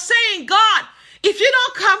that you are saying, God, if you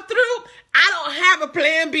don't come through, I don't have a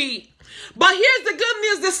plan B. But here's the good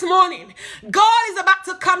news this morning. God is about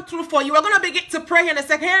to come through for you. We're going to begin to pray in a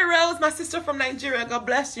second. Hey, Rose, my sister from Nigeria. God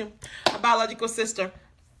bless you. My biological sister.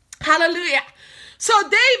 Hallelujah. So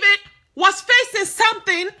David was facing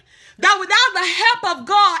something that without the help of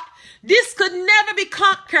God, this could never be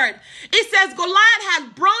conquered. It says Goliath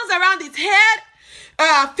had bronze around his head,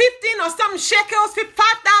 15 or something shekels,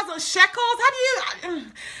 5,000 shekels.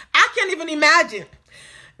 I can't even imagine.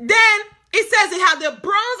 Then it says it had the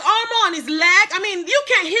bronze armor on his leg. I mean, you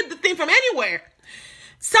can't hit the thing from anywhere.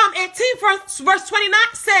 Psalm 18 verse 29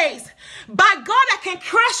 says, by God I can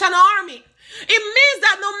crush an army. It means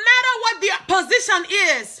that no matter what the opposition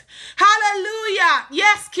is, hallelujah.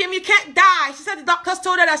 Yes, Kim, you can't die. She said the doctors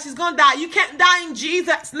told her that she's going to die. You can't die in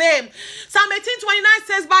Jesus' name. Psalm 18:29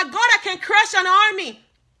 says, by God I can crush an army.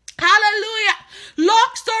 Hallelujah.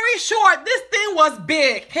 Long story short, this thing was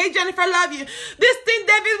big. Hey, Jennifer, love you. This thing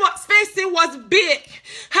David was facing was big.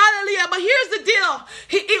 Hallelujah. But here's the deal.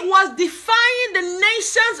 It was defying the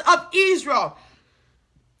nations of Israel.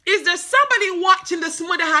 Is there somebody watching this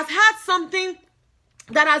morning that has had something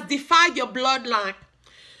that has defied your bloodline?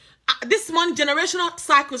 This morning, generational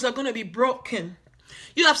cycles are going to be broken.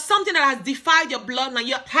 You have something that has defied your bloodline.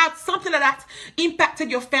 You have something that has impacted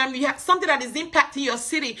your family. You have something that is impacting your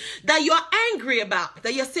city that you're angry about.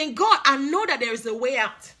 That you're saying, God, I know that there is a way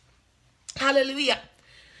out. Hallelujah.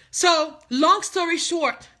 So, long story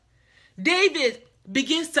short, David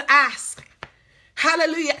begins to ask.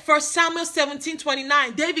 Hallelujah. 1 Samuel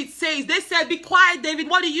 17:29. David says, they said, be quiet, David.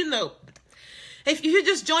 What do you know? If you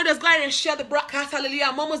just joined us, go ahead and share the broadcast. Hallelujah.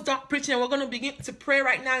 I'm almost done preaching and we're going to begin to pray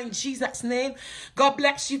right now in Jesus' name. God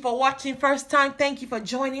bless you for watching. First time, thank you for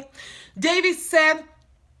joining. David said,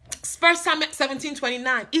 1 Samuel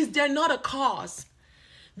 17:29, is there not a cause?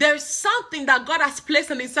 There is something that God has placed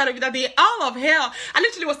on the inside of you that the all of hell. I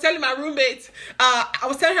literally was telling my roommate, I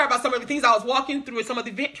was telling her about some of the things I was walking through, some of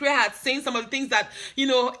the victory I had seen, some of the things that, you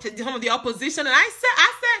know, some of the opposition. And I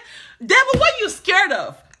said, devil, what are you scared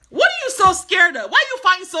of? What are you so scared of? Why are you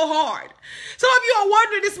fighting so hard? Some of you are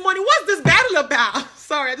wondering this morning, what's this battle about?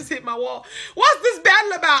 Sorry, I just hit my wall. What's this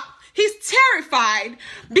battle about? He's terrified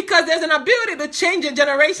because there's an ability to change a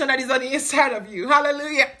generation that is on the inside of you.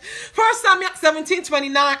 Hallelujah. 1 Samuel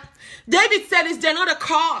 17:29. David said, is there not a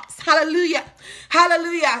cause? Hallelujah.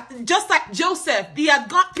 Hallelujah. Just like Joseph, he had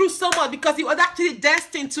gone through so much because he was actually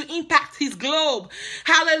destined to impact his globe.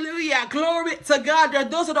 Hallelujah. Glory to God. There are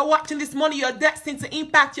those that are watching this morning. You're destined to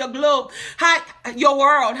impact your globe. Hi, your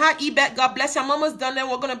world. Hi, Ebet. God bless you. I'm almost done. Then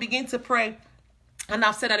we're going to begin to pray. And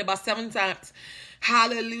I've said that about 7 times.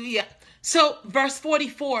 Hallelujah. So, verse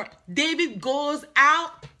 44. David goes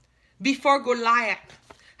out before Goliath.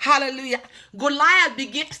 Hallelujah. Goliath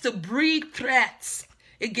begins to breed threats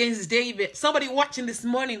against David. Somebody watching this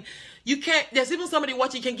morning, you can't, there's even somebody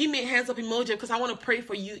watching, you can give me a hands up emoji because I want to pray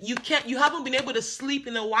for you. You haven't been able to sleep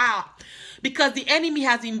in a while because the enemy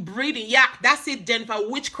has been breeding. Yeah, that's it, Jennifer,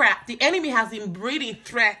 witchcraft. The enemy has been breeding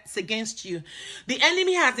threats against you. The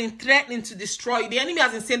enemy has been threatening to destroy you. The enemy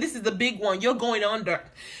has been saying, this is the big one, you're going under.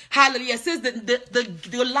 Hallelujah. It says that the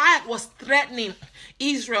Goliath was threatening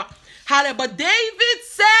Israel. Hallelujah. But David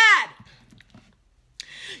said,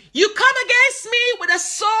 you come against me with a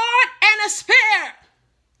sword and a spear,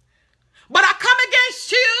 but I come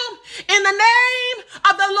against you in the name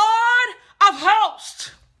of the Lord of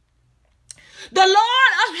hosts, the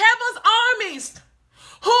Lord of heaven's armies,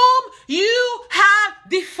 whom you have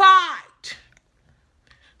defied.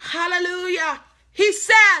 Hallelujah. He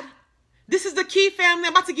said, this is the key, family.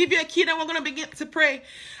 I'm about to give you a key, then we're going to begin to pray.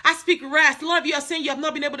 I speak rest. A lot of you are saying you have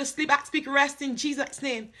not been able to sleep. I speak rest in Jesus'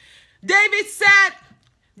 name. David said,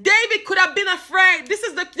 David could have been afraid. This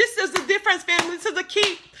is the difference, family. This is the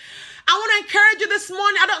key. I want to encourage you this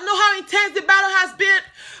morning. I don't know how intense the battle has been,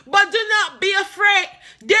 but do not be afraid.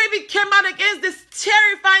 David came out against this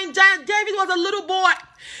terrifying giant. David was a little boy.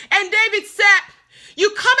 And David said, you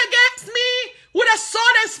come against me with a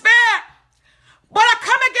sword and spear, but I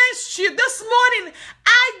come against you this morning.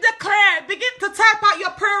 I declare, begin to type out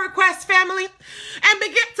your prayer request, family, and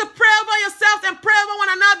begin to pray over yourselves and pray over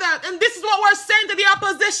one another. And this is what we're saying to the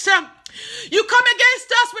opposition. You come against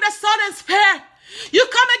us with a sword and spear, You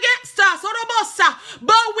come against us,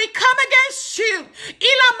 but we come against you. In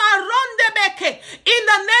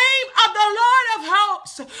the name of the Lord of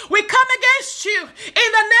hosts, we come against you.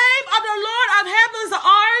 In the name of the Lord of heaven's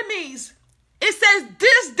armies. It says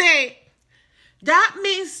this day. That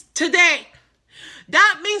means today.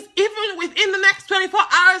 That means even within the next 24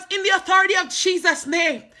 hours, in the authority of Jesus'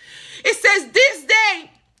 name. It says this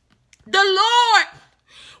day, the Lord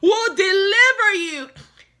will deliver you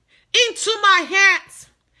into my hands,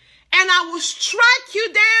 and I will strike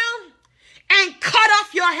you down and cut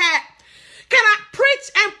off your head. Can I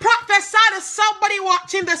preach and prophesy to somebody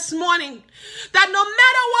watching this morning that no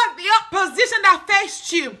matter what the opposition that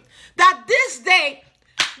faced you, that this day,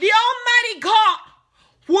 the Almighty God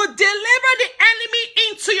will deliver the enemy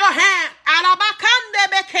into your hand,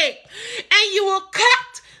 and you will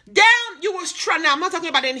cut down, you will strike. Now, I'm not talking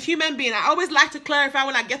about any human being. I always like to clarify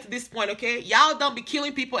when I get to this point, okay? Y'all don't be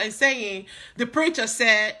killing people and saying, the preacher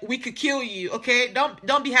said we could kill you, okay?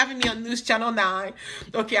 Don't be having me on News Channel 9.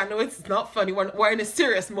 Okay, I know it's not funny. We're in a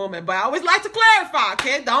serious moment, but I always like to clarify,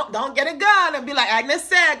 okay? Don't get a gun and be like, Agnes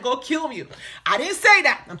said, go kill you. I didn't say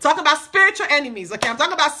that. I'm talking about spiritual enemies, okay? I'm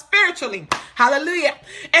talking about spiritually. Hallelujah.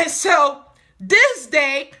 And so, this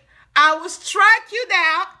day, I will strike you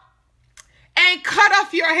down and cut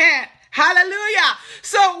off your head. Hallelujah.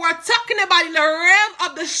 So we're talking about in the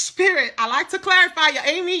realm of the spirit. I like to clarify.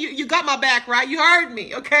 Amy, you got my back, right? You heard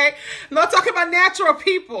me, okay? I'm not talking about natural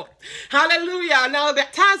people. Hallelujah. Now, there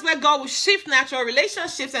are times where God will shift natural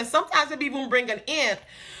relationships, and sometimes it even bring an end.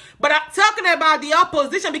 But I'm talking about the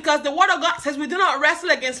opposition, because the word of God says we do not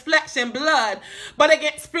wrestle against flesh and blood, but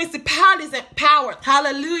against principalities and powers.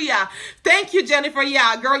 Hallelujah. Thank you, Jennifer.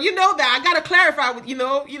 Yeah, girl, you know that. I got to clarify with,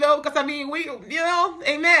 because I mean,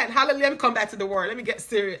 amen. Hallelujah. Let me come back to the word. Let me get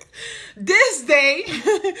serious. This day,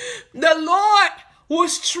 the Lord will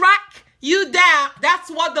strike you down.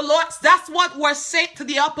 That's what we're saying to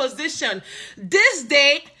the opposition. This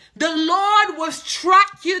day, the Lord will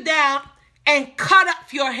strike you down and cut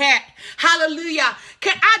off your head. Hallelujah.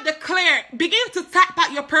 Can I declare? Begin to type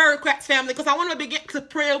out your prayer requests, family, because I want to begin to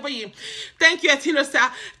pray over you. Thank you, Atina.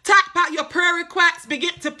 Type out your prayer requests. Begin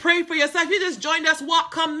to pray for yourself. If you just joined us,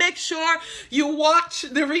 welcome. Make sure you watch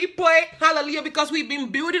the replay. Hallelujah. Because we've been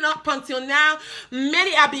building up until now.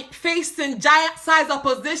 Many have been facing giant-sized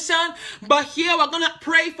opposition. But here we're going to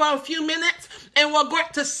pray for a few minutes, and we're going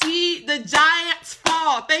to see the giants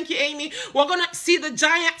fall. Thank you, Amy. We're going to see the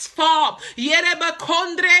giants fall. Yereba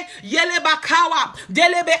kondre, yeleba kawa,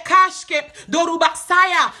 delebe kashke,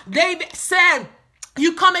 dorubasaya. David said,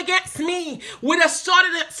 you come against me with a sword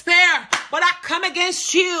and a spear, but I come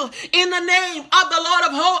against you in the name of the Lord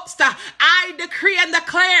of hosts. I decree and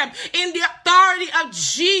declare in the authority of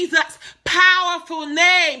Jesus' powerful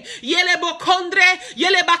name, Yelebo kondre,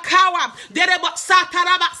 yeleba kawa, derebo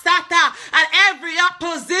sataraba sata, and every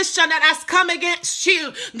opposition that has come against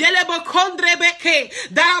you, delebo kondre beke,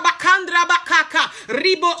 darabakandra bakaka,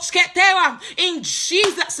 ribo sketewa, in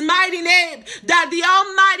Jesus' mighty name, that the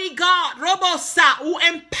Almighty God, robosa, will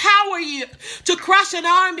empower you to crush an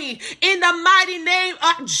army in the mighty name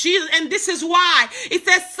of Jesus. And this is why it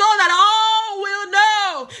says, so that all will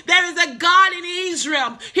know there is a God in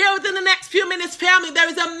Israel. Here within the next few minutes, family, there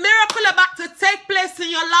is a miracle about to take place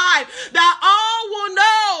in your life that all will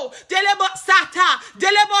know. Delebo sata,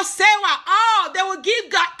 delebo sewa. Oh, they will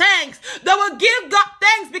give God thanks. They will give God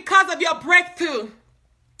thanks because of your breakthrough.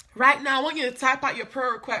 Right now, I want you to type out your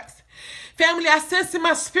prayer requests. Family, I sense in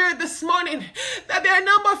my spirit this morning that there are a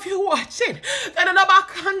number of you watching that are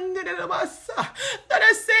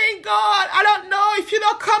saying, God, I don't know if you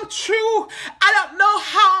don't come true. I don't know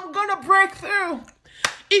how I'm going to break through.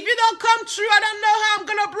 If you don't come true, I don't know how I'm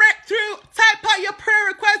going to break through. Type out your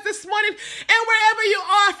prayer request this morning. And wherever you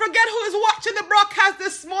are, forget who is watching the broadcast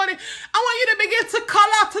this morning. I want you to begin to call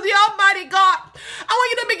out to the Almighty God. I want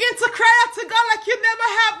you to begin to cry out to God like you never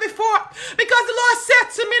have before. Because the Lord said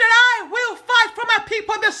to me that I will fight for my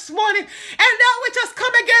people this morning. And that which has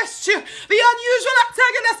come against you, the unusual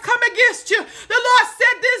attack that's come against you, the Lord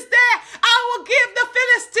said this day, I will give the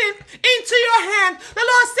Philistine into your hand. The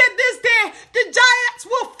Lord said this day, the giants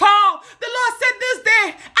will fall. The Lord said this day,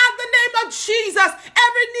 at the name of Jesus,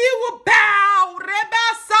 every knee will bow. Reba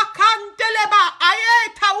sakanteleba,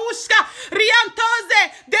 aye tauska, riantoze,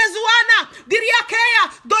 dezuana,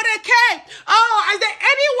 diriakea, doreke. Oh, are there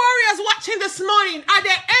any warriors watching this morning? Are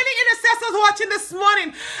there any intercessors watching this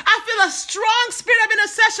morning? I feel a strong spirit of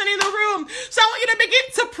intercession in the room. So I want you to begin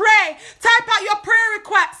to pray. Type out your prayer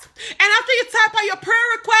requests. And after you type out your prayer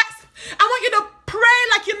requests, I want you to pray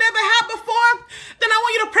like you never have before. Then I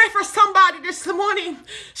want you to pray for somebody this morning.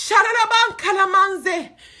 Shararaban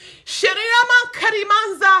kalamanze.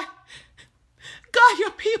 God,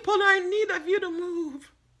 your people are in need of you to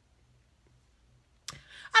move.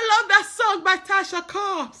 I love that song by Tasha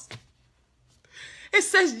Cobbs. It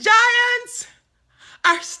says, giants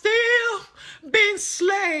are still being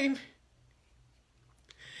slain.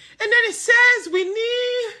 And then it says we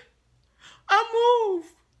need a move.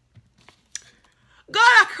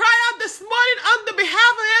 God, I cry out this morning on the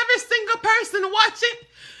behalf of every single person watching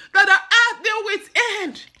that are at their wit's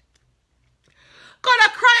end. God,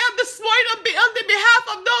 I cry out this morning on the behalf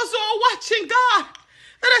of those who are watching, God,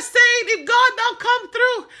 that are saying, if God don't come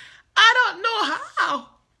through, I don't know how.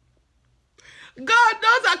 God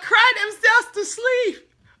knows I cry themselves to sleep.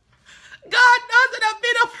 God knows that I've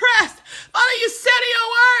been oppressed. Father, you said in your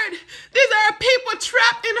word, these are people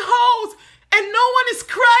trapped in holes and no one is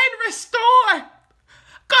crying, restore.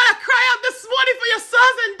 God, I cry out this morning for your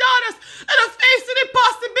sons and daughters that are facing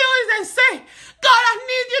impossibilities and say, God, I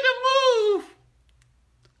need you to move.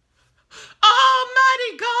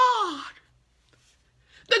 Almighty God,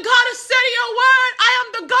 the God who said in your word, I am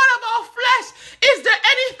the God of all flesh. Is there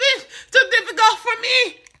anything too difficult for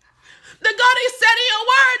me? The God who said in your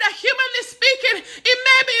word that humanly speaking, it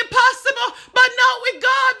may be impossible, but not with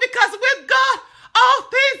God, because with God, all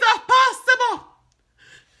things are possible.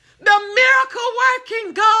 The miracle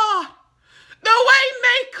working God, the way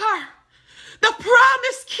maker, the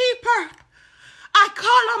promise keeper. I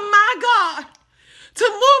call on my God to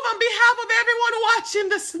move on behalf of everyone watching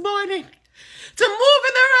this morning, to move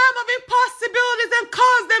in the realm of impossibilities and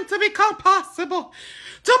cause them to become possible.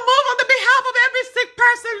 To move on the behalf of every sick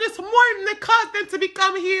person this morning and cause them to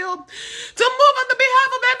become healed. To move on the behalf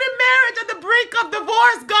of every marriage at the brink of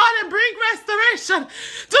divorce, God, and bring restoration.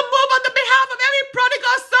 To move on the behalf of every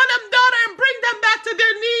prodigal son and daughter and bring them back to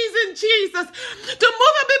their knees in Jesus. To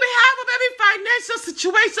move on the behalf of every financial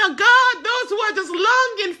situation, God, those who are just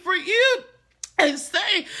longing for you and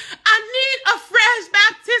say, I need a fresh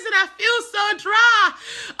baptism. I feel so dry.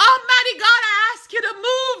 Almighty God, I ask you to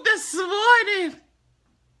move this morning.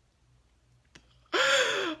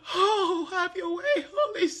 Oh, have your way,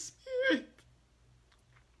 Holy Spirit.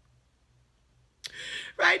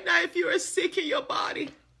 Right now, if you are sick in your body,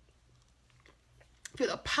 feel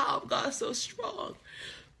the power of God so strong.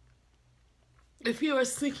 If you are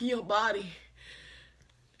sick in your body,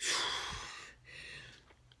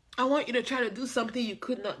 I want you to try to do something you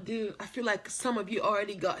could not do. I feel like some of you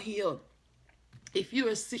already got healed. If you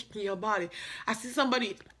are sick in your body, I see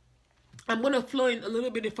somebody. I'm going to flow in a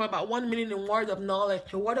little bit for about 1 minute in word of knowledge.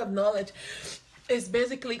 The word of knowledge is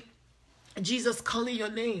basically Jesus calling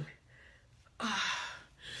your name.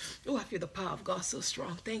 Oh, I feel the power of God so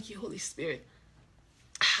strong. Thank you, Holy Spirit.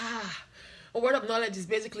 A word of knowledge is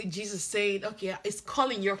basically Jesus saying, okay, it's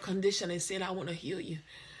calling your condition and saying, I want to heal you.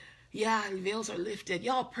 Yeah, veils are lifted.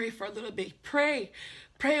 Y'all pray for a little bit. Pray.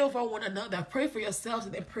 Pray over one another. Pray for yourselves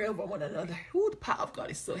and then pray over one another. Ooh, the power of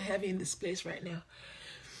God is so heavy in this place right now.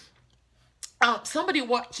 Somebody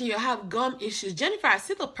watching you have gum issues. Jennifer, I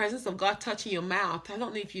see the presence of God touching your mouth. I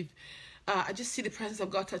don't know if you've, I just see the presence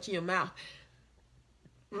of God touching your mouth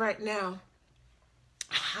right now.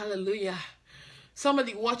 Hallelujah.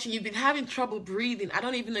 Somebody watching, you've been having trouble breathing. I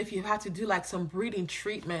don't even know if you've had to do like some breathing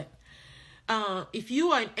treatment. If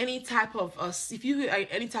you are in any type of,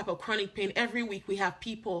 chronic pain, every week we have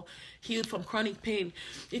people healed from chronic pain.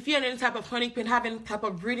 If you're in any type of chronic pain, having any type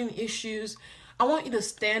of breathing issues, I want you to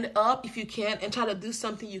stand up if you can and try to do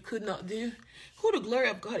something you could not do. The glory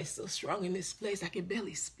of God is so strong in this place. I can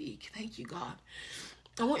barely speak. Thank you, God.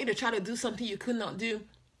 I want you to try to do something you could not do.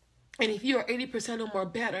 And if you are 80% or more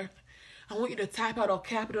better, I want you to type out all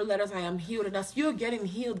capital letters, I am healed. And as you're getting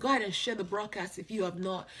healed, go ahead and share the broadcast if you have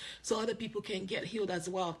not, so other people can get healed as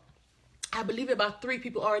well. I believe about 3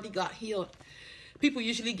 people already got healed. People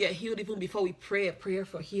usually get healed even before we pray a prayer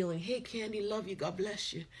for healing. Hey, Candy, love you. God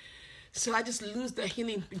bless you. So I just lose the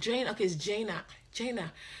healing. Jane, okay, it's Jana.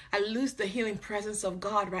 I lose the healing presence of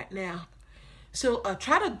God right now. So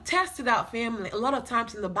try to test it out, family. A lot of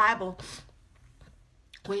times in the Bible,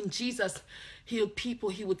 when Jesus healed people,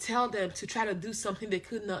 he would tell them to try to do something they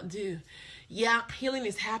could not do. Yeah, healing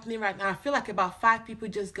is happening right now. I feel like about 5 people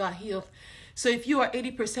just got healed. So if you are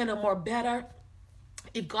 80% or more better,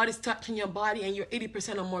 if God is touching your body and you're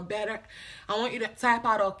 80% or more better, I want you to type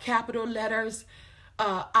out all capital letters,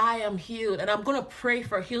 I am healed. And I'm going to pray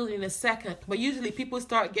for healing in a second. But usually people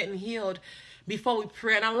start getting healed before we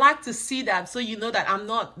pray. And I like to see that so you know that I'm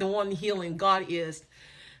not the one healing. God is.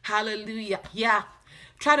 Hallelujah. Yeah.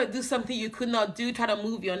 Try to do something you could not do. Try to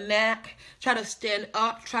move your neck. Try to stand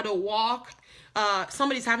up. Try to walk.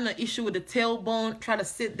 Somebody's having an issue with the tailbone. Try to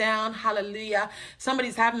sit down. Hallelujah.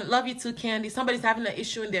 Somebody's having, love you too, Candy. Somebody's having an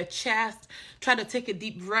issue in their chest. Try to take a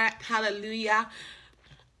deep breath. Hallelujah.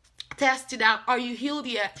 Test it out. Are you healed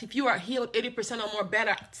yet? If you are healed, 80% or more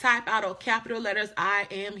better, type out all capital letters, I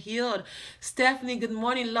am healed. Stephanie, good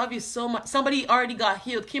morning. Love you so much. Somebody already got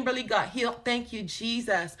healed. Kimberly got healed. Thank you,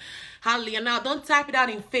 Jesus. Hallelujah. Now, don't type it out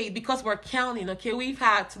in faith because we're counting, okay? We've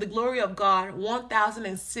had, to the glory of God,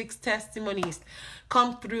 1,006 testimonies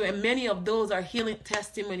come through, and many of those are healing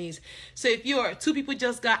testimonies. So if you're, 2 people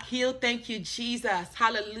just got healed, thank you, Jesus.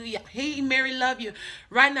 Hallelujah. Hey, Mary, love you.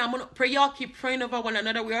 Right now, I'm going to pray. Y'all keep praying over one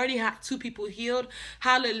another. We already have 2 people healed.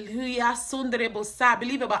 Hallelujah. I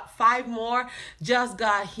believe about 5 more just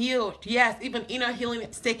got healed. Yes, even inner healing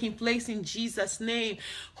is taking place in Jesus' name.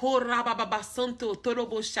 2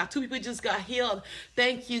 people just got healed.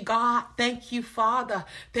 Thank you, God. Thank you, Father.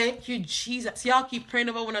 Thank you, Jesus. Y'all keep praying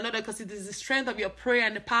over one another because it is the strength of your prayer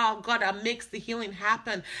and the power of God that makes the healing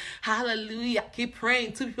happen. Hallelujah. Keep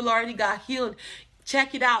praying. 2 people already got healed.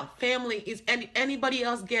 Check it out, family. Is anybody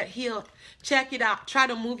else get healed? Check it out. Try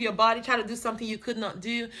to move your body. Try to do something you could not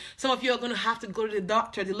do. Some of you are going to have to go to the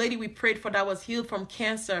doctor. The lady we prayed for that was healed from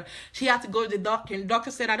cancer, she had to go to the doctor. And the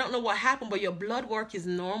doctor said, I don't know what happened, but your blood work is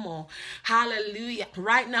normal. Hallelujah.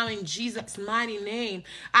 Right now, in Jesus' mighty name,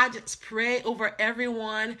 I just pray over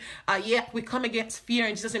everyone. We come against fear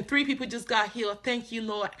in Jesus' name. 3 people just got healed. Thank you,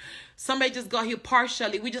 Lord. Somebody just got healed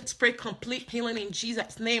partially. We just pray complete healing in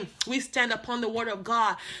Jesus' name. We stand upon the word of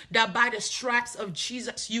God that by the stripes of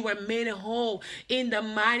Jesus, you were made whole in the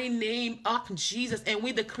mighty name of Jesus. And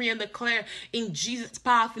we decree and declare in Jesus'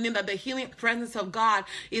 powerful name that the healing presence of God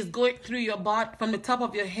is going through your body from the top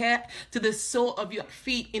of your head to the sole of your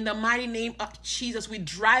feet. In the mighty name of Jesus, we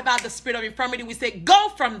drive out the spirit of infirmity. We say, go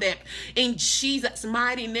from them in Jesus'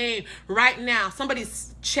 mighty name. Right now,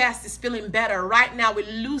 somebody's chest is feeling better. Right now, we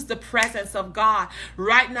lose the presence of God.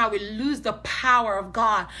 Right now, we lose the power of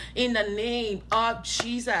God in the name of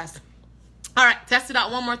Jesus. All right, test it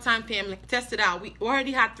out one more time, family. Test it out. We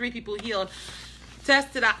already had 3 people healed.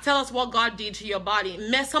 Test it out. Tell us what God did to your body.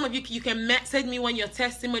 Some of you can message me when your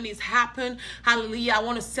testimonies happen. Hallelujah. I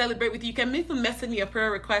want to celebrate with you. You can even message me a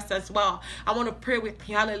prayer request as well. I want to pray with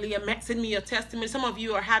you. Hallelujah. Message me your testimony. Some of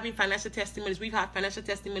you are having financial testimonies. We've had financial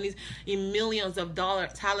testimonies in millions of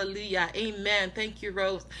dollars. Hallelujah. Amen. Thank you,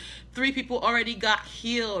 Rose. 3 people already got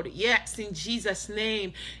healed. Yes, in Jesus'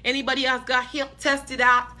 name. Anybody else got healed? Test it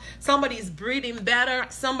out. Somebody's breathing better.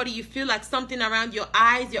 Somebody, you feel like something around your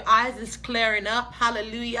eyes. Your eyes is clearing up.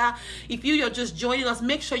 Hallelujah. If you're just joining us,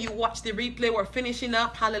 make sure you watch the replay. We're finishing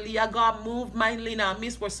up. Hallelujah. God moved mightily in our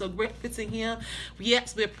midst. We're so grateful to him.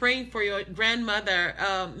 Yes, we're praying for your grandmother,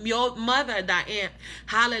 your mother, Diane.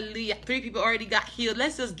 Hallelujah. 3 people already got healed.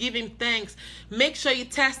 Let's just give him thanks. Make sure you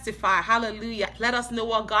testify. Hallelujah. Let us know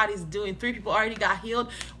what God is doing. 3 people already got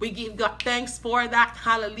healed. We give God thanks for that.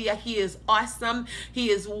 Hallelujah. He is awesome. He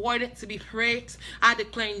is worthy to be praised. I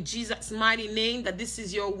declare in Jesus' mighty name that this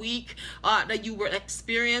is your week, that you will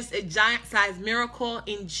experience a giant-sized miracle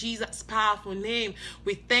in Jesus' powerful name.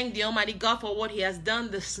 We thank the Almighty God for what he has done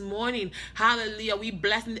this morning. Hallelujah. We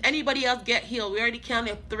bless him. Anybody else get healed? We already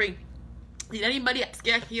counted 3. Did anybody else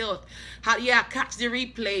get healed? Catch the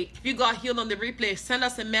replay. If you got healed on the replay, send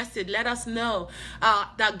us a message. Let us know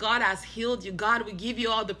that God has healed you. God will give you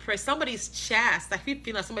all the praise. Somebody's chest, I feel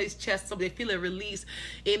like somebody's chest, so they feel a release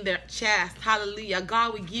in their chest. Hallelujah.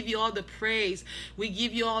 God will give you all the praise. We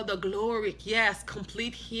give you all the glory. Yes,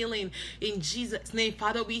 complete healing in Jesus' name.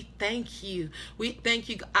 Father, we thank you. We thank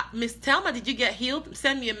you. Miss Thelma, did you get healed?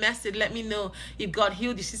 Send me a message. Let me know if God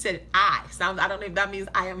healed you. She said, I don't know if that means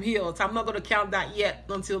I am healed. So I'm not going to count that yet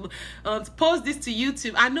until post this to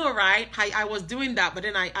YouTube. I know, right? I was doing that, but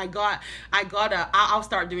then I'll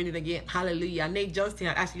start doing it again. Hallelujah. Nate Johnston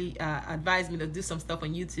actually advised me to do some stuff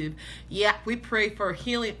on YouTube. Yeah, we pray for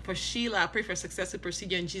healing for Sheila. I pray for a successful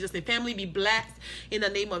procedure in Jesus' name. Family, be blessed in the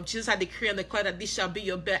name of Jesus. I decree and declare that this shall be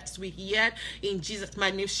your best week yet in Jesus'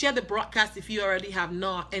 mighty name. Share the broadcast if you already have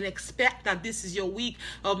not, and expect that this is your week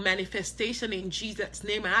of manifestation in Jesus'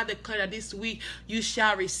 name. And I declare that this week you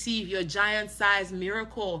shall receive your giant-sized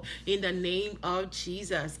miracle in the name of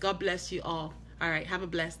Jesus. God bless you all. All right, have a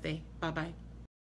blessed day. Bye-bye.